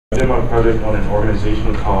did my project on an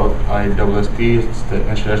organization called ISSP. It's the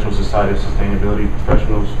International Society of Sustainability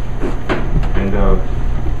Professionals. And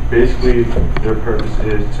basically, their purpose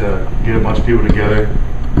is to get a bunch of people together,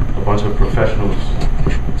 a bunch of professionals,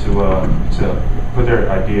 to put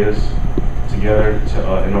their ideas together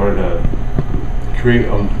in order to create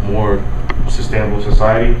a more sustainable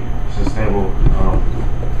society, sustainable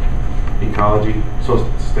ecology. So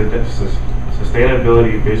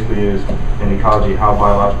sustainability basically is in ecology how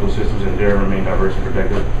biological systems endure and remain diverse and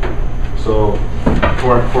protected. So,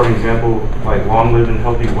 for an example, like long-lived and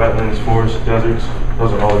healthy wetlands, forests, deserts,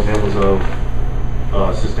 those are all examples of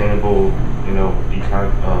sustainable,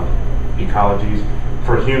 ecologies.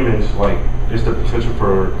 For humans, like it's the potential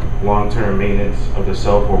for long-term maintenance of the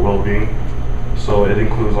self or well-being. So it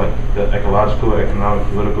includes like the ecological, economic,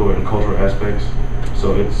 political, and cultural aspects.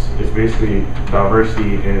 So it's basically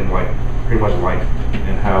diversity in like pretty much life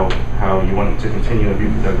and how you want it to continue to be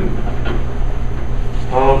productive.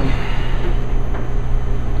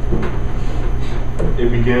 It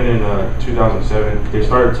began in 2007. They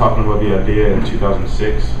started talking about the idea in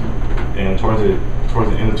 2006, and towards the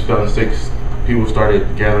end of 2006, people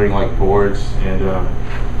started gathering like boards and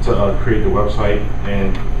to create the website.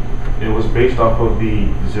 And it was based off of the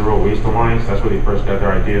Zero Waste Alliance. That's where they first got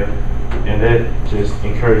their idea, and that just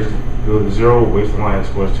encouraged the Zero Waste Alliance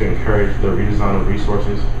was to encourage the redesign of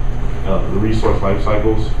resources, the resource life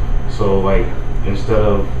cycles. So like instead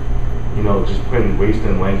of just putting waste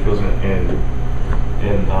in landfills and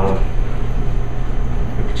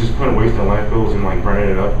just putting waste in landfills and like burning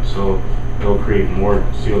it up so it'll create more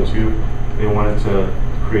CO2. They wanted to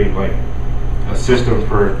create like a system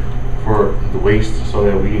for the waste so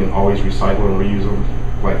that we can always recycle and reuse them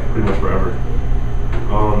like pretty much forever.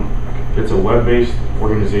 It's a web-based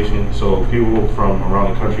organization, so people from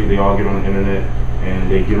around the country, they all get on the internet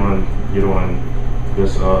and they get on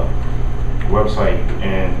this website,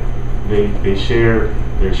 and they share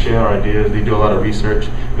ideas. They do a lot of research.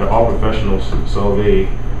 They're all professionals, so a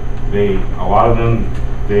lot of them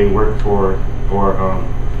they work for or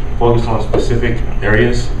focus on specific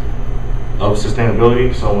areas of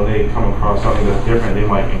sustainability. So when they come across something that's different, they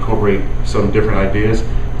might incorporate some different ideas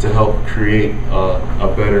to help create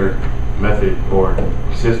a better method or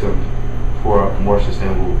system for a more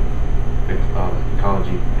sustainable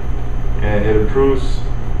ecology. And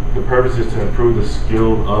the purpose is to improve the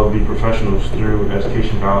skill of the professionals through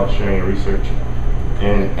education, knowledge sharing, and research.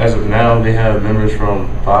 And as of now, they have members from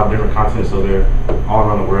 5 different continents, so they're all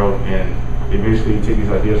around the world, and they basically take these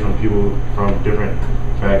ideas from people from different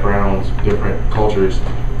backgrounds, different cultures,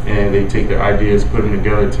 and they take their ideas, put them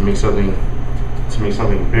together to make something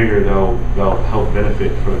bigger that'll help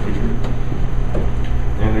benefit for the future.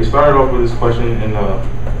 And they started off with this question in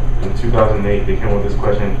 2008. They came up with this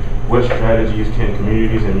question: what strategies can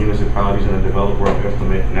communities and municipalities in the developed world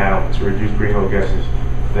implement now to reduce greenhouse gases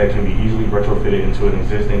that can be easily retrofitted into an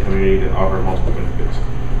existing community that offer multiple benefits?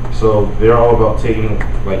 So they're all about taking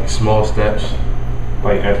like small steps.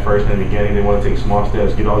 Like at first in the beginning, they want to take small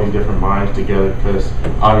steps, get all these different minds together, because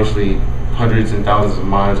obviously hundreds and thousands of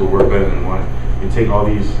minds will work better than one. You take all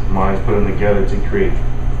these minds, put them together to create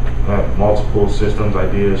multiple systems,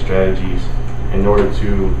 ideas, strategies in order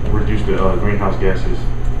to reduce the greenhouse gases.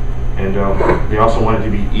 And they also want it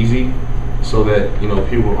to be easy, so that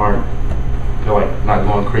people they're like not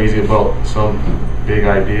going crazy about some big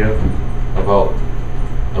idea about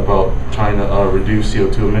trying to reduce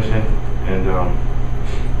CO2 emission. And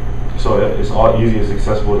so it's all easy, it's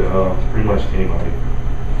accessible to pretty much anybody.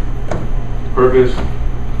 Purpose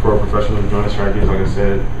for a professional to join the strategies, like I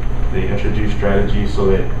said, they introduce strategies so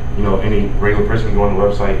that any regular person can go on the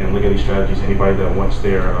website and look at these strategies. Anybody that wants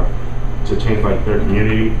to change like their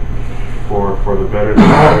community for the better, they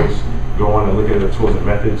always go on and look at the tools and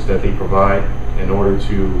methods that they provide in order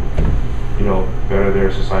to better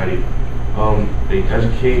their society. They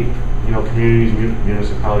educate communities,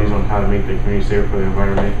 municipalities on how to make their community safer for the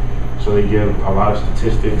environment. So they give a lot of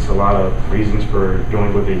statistics, a lot of reasons for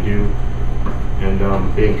doing what they do, and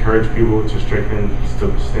they encourage people to strengthen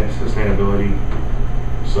sustainability.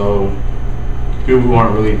 So people who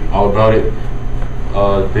aren't really all about it,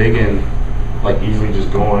 they can like easily just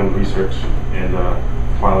go on and research and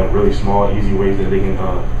find like really small, easy ways that they can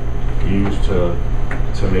use to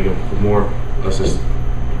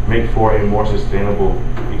make for a more sustainable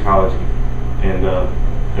ecology. And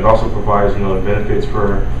it also provides benefits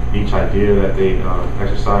for each idea that they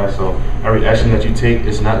exercise. So every action that you take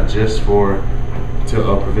is not just to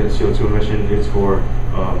prevent CO2 emission, it's for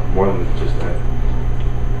more than just that.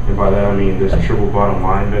 And by that I mean this triple bottom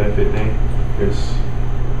line benefit thing.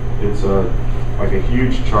 It's like a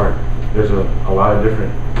huge chart. There's a lot of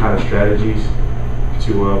different kind of strategies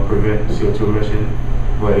to prevent CO2 emission,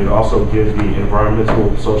 but it also gives the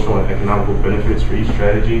environmental, social, and economical benefits for each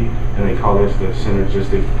strategy, and they call this the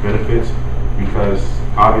synergistic benefits, because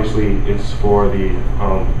obviously it's for the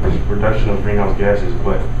reduction of greenhouse gases,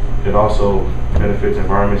 but it also benefits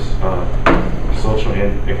environments, social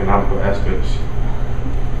and economical aspects.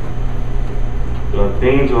 The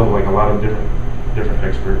themes of like a lot of different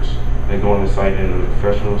experts that go on the site and the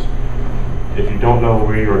professionals. If you don't know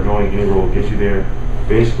where you are going, any road will get you there.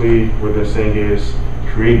 Basically, what they're saying is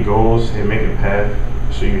create goals and make a path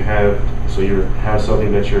so you have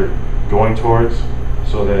something that you're going towards,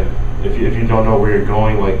 so that if you don't know where you're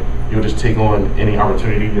going, like you'll just take on any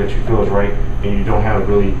opportunity that you feel is right, and you don't have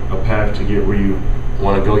really a path to get where you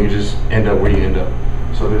want to go. You just end up where you end up.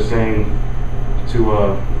 So they're saying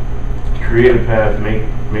to create a path,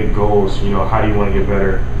 make goals. You know, how do you want to get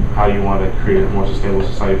better? How do you want to create a more sustainable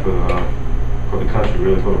society for the country,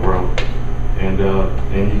 really for the world? And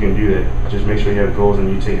you can do that. Just make sure you have goals and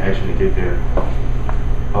you take action to get there.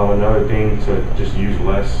 Another thing, to just use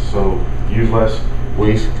less. So use less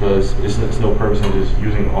waste, because it's no purpose in just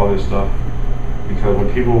using all this stuff. Because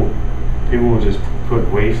when people will just put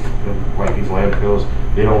waste in like these landfills,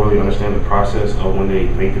 they don't really understand the process of when they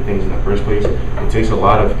make the things in the first place. It takes a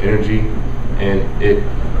lot of energy, and it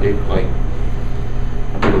like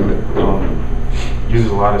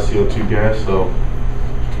uses a lot of CO2 gas. So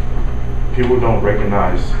people don't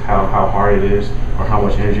recognize how hard it is or how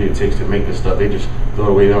much energy it takes to make this stuff. They just throw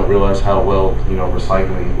it away. They don't realize how well, you know,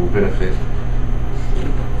 recycling will benefit.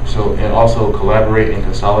 So, and also collaborate and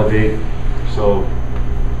consolidate. So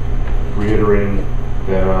reiterating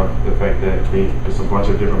that the fact that it's a bunch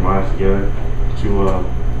of different minds together to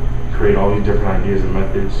create all these different ideas and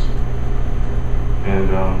methods.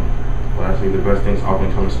 And lastly, the best things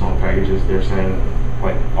often come in small packages. They're saying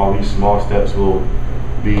like all these small steps will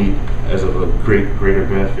be as of a greater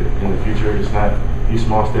benefit in the future. It's not, these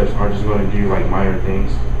small steps aren't just going to do like minor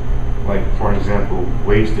things. Like for example,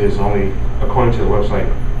 waste is only, according to the website,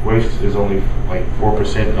 waste is only like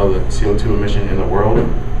 4% of the CO2 emission in the world,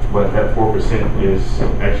 but that 4% is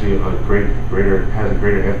actually has a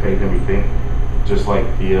greater impact than we think. Just like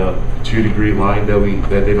the 2-degree line that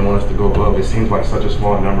they don't want us to go above. It seems like such a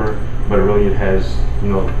small number, but really it has, you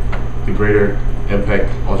know, the greater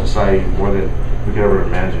impact on society more than we could ever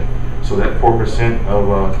imagine. So that 4% of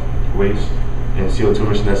waste and CO2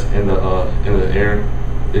 emission that's in the air,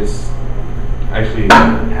 it's actually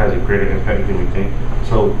has a greater impact than we think.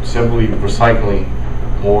 So simply recycling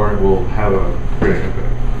more will have a greater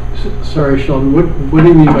impact. Sorry, Sheldon. What do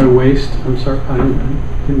you mean by waste? I'm sorry, I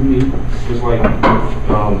didn't mean. Just like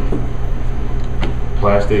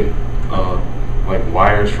plastic, like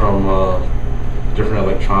wires from different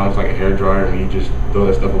electronics, like a hair dryer. When you just throw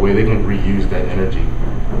that stuff away, they can reuse that energy.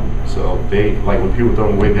 So they, like when people throw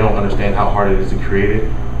them away, they don't understand how hard it is to create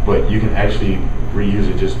it, but you can actually reuse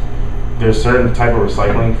it. Just there's certain type of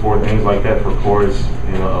recycling for things like that, for cords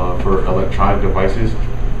and for electronic devices.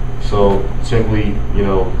 So simply, you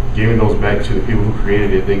know, giving those back to the people who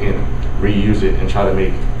created it, they can reuse it and try to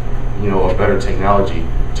make, you know, a better technology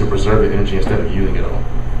to preserve the energy instead of using it all.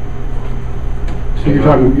 So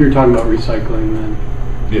you're talking about recycling then?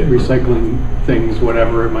 Yeah. Recycling things,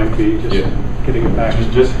 whatever it might be, just getting it back.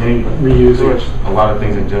 Just any reusing a lot of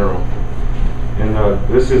things in general. And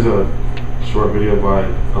this is a short video by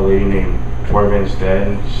a lady named Marvin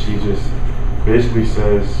Staten. She just basically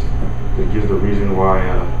says, it gives the reason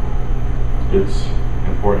why it's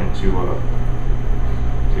important to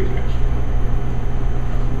take action.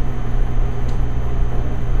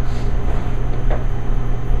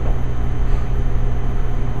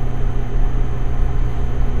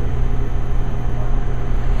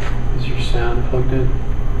 Is your sound plugged in?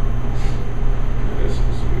 Yes,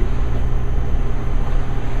 it's sweet.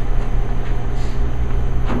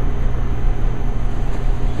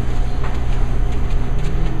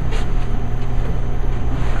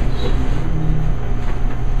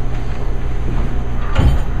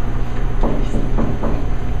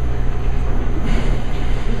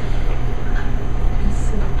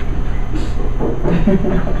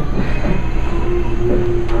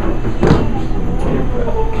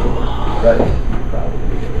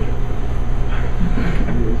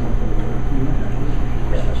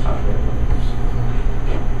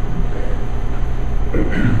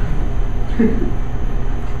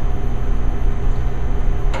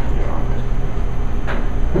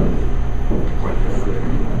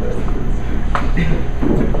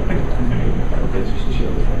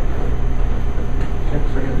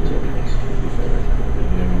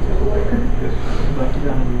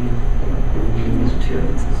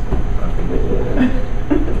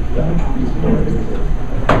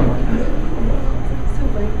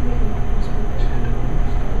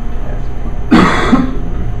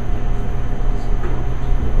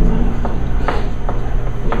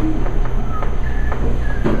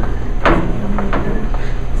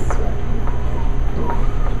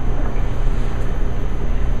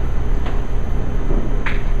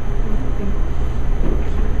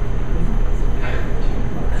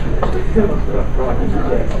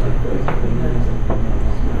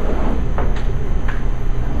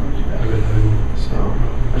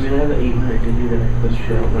 this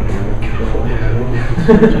room.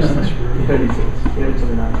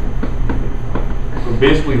 So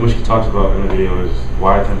basically what she talks about in the video is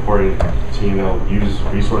why it's important to, you know, use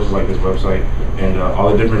resources like this website and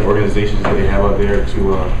all the different organizations that they have out there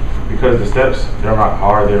to, because the steps, they're not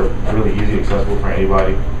hard, they're really easy, accessible for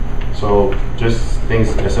anybody. So just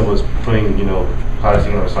things as simple as putting, you know,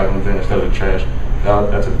 plastic in a recycling bin instead of the trash,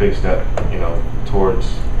 that's a big step, you know, towards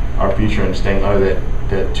our future and staying under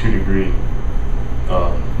that 2-degree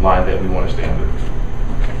line that we want to stay under.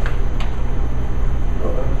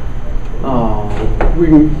 We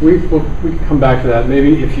can come back to that.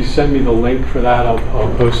 Maybe if you send me the link for that,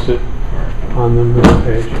 I'll post it on the middle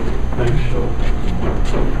page. Thanks, Sheldon.